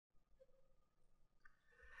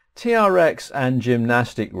TRX and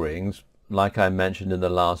gymnastic rings, like I mentioned in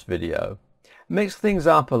the last video, mix things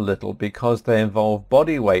up a little because they involve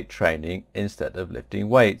body weight training instead of lifting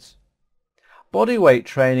weights. Body weight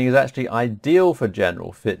training is actually ideal for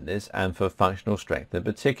general fitness and for functional strength in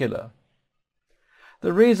particular.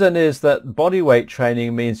 The reason is that body weight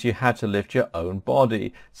training means you have to lift your own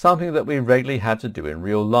body, something that we regularly have to do in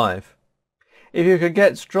real life. If you can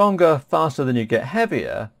get stronger faster than you get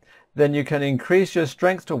heavier, then you can increase your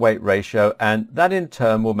strength to weight ratio, and that in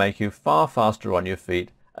turn will make you far faster on your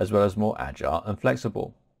feet as well as more agile and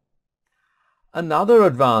flexible. Another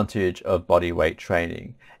advantage of body weight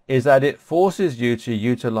training is that it forces you to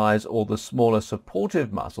utilize all the smaller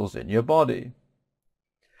supportive muscles in your body.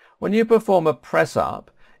 When you perform a press up,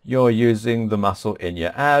 you're using the muscle in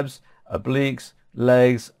your abs, obliques,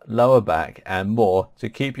 legs, lower back and more to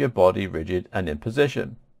keep your body rigid and in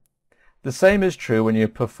position. The same is true when you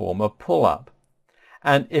perform a pull-up.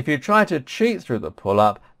 And if you try to cheat through the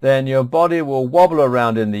pull-up, then your body will wobble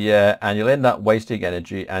around in the air and you'll end up wasting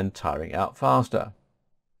energy and tiring out faster.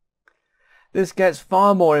 This gets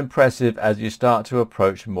far more impressive as you start to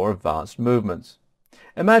approach more advanced movements.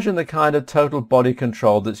 Imagine the kind of total body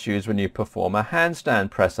control that's used when you perform a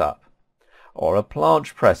handstand press-up or a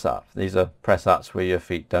planche press-up. These are press-ups where your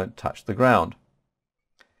feet don't touch the ground.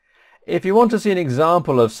 If you want to see an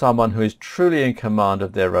example of someone who is truly in command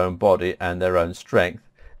of their own body and their own strength,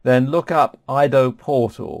 then look up Ido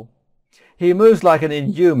Portal. He moves like an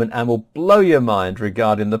inhuman and will blow your mind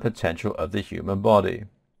regarding the potential of the human body.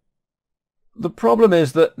 The problem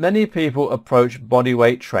is that many people approach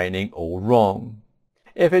bodyweight training all wrong.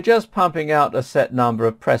 If you're just pumping out a set number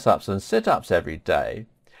of press-ups and sit-ups every day,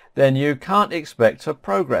 then you can't expect to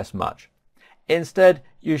progress much. Instead,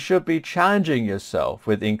 you should be challenging yourself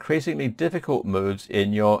with increasingly difficult moves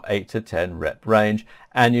in your 8 to 10 rep range,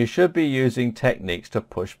 and you should be using techniques to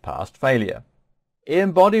push past failure.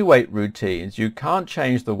 In bodyweight routines, you can't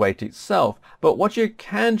change the weight itself, but what you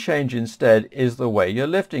can change instead is the way you're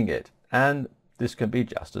lifting it, and this can be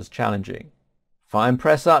just as challenging. Find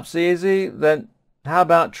press-ups easy? Then how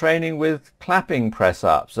about training with clapping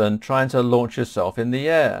press-ups and trying to launch yourself in the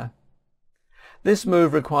air? This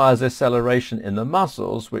move requires acceleration in the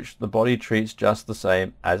muscles, which the body treats just the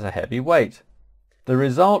same as a heavy weight. The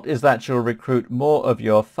result is that you'll recruit more of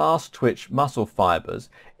your fast-twitch muscle fibers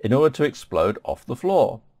in order to explode off the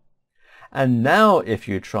floor. And now if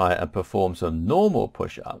you try and perform some normal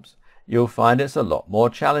push-ups, you'll find it's a lot more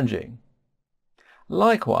challenging.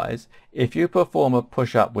 Likewise, if you perform a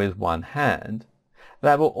push-up with one hand,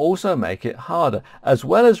 that will also make it harder, as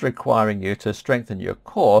well as requiring you to strengthen your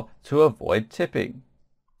core to avoid tipping.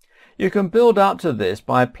 You can build up to this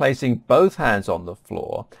by placing both hands on the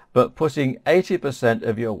floor, but putting 80%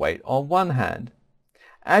 of your weight on one hand.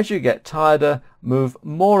 As you get tireder, move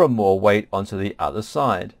more and more weight onto the other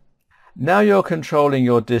side. Now you're controlling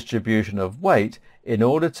your distribution of weight in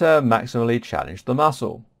order to maximally challenge the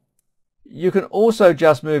muscle. You can also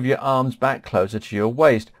just move your arms back closer to your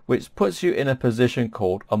waist, which puts you in a position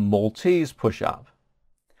called a Maltese push-up.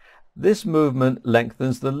 This movement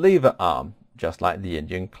lengthens the lever arm, just like the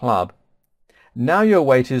Indian club. Now your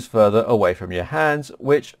weight is further away from your hands,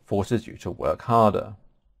 which forces you to work harder.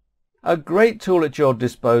 A great tool at your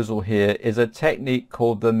disposal here is a technique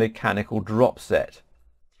called the mechanical drop set.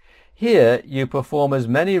 Here you perform as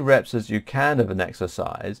many reps as you can of an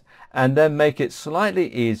exercise and then make it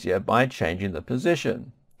slightly easier by changing the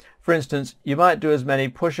position. For instance, you might do as many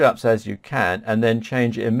push-ups as you can and then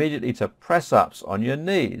change immediately to press-ups on your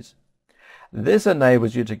knees. This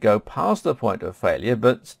enables you to go past the point of failure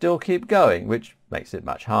but still keep going, which makes it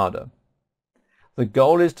much harder. The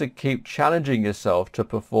goal is to keep challenging yourself to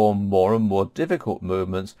perform more and more difficult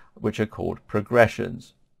movements, which are called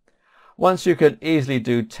progressions. Once you can easily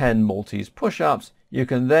do 10 Maltese push-ups, you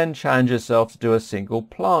can then challenge yourself to do a single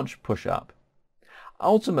planche push-up.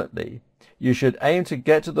 Ultimately, you should aim to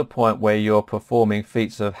get to the point where you're performing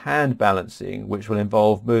feats of hand balancing, which will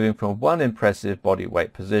involve moving from one impressive body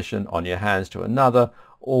weight position on your hands to another,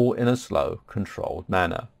 all in a slow, controlled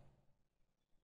manner.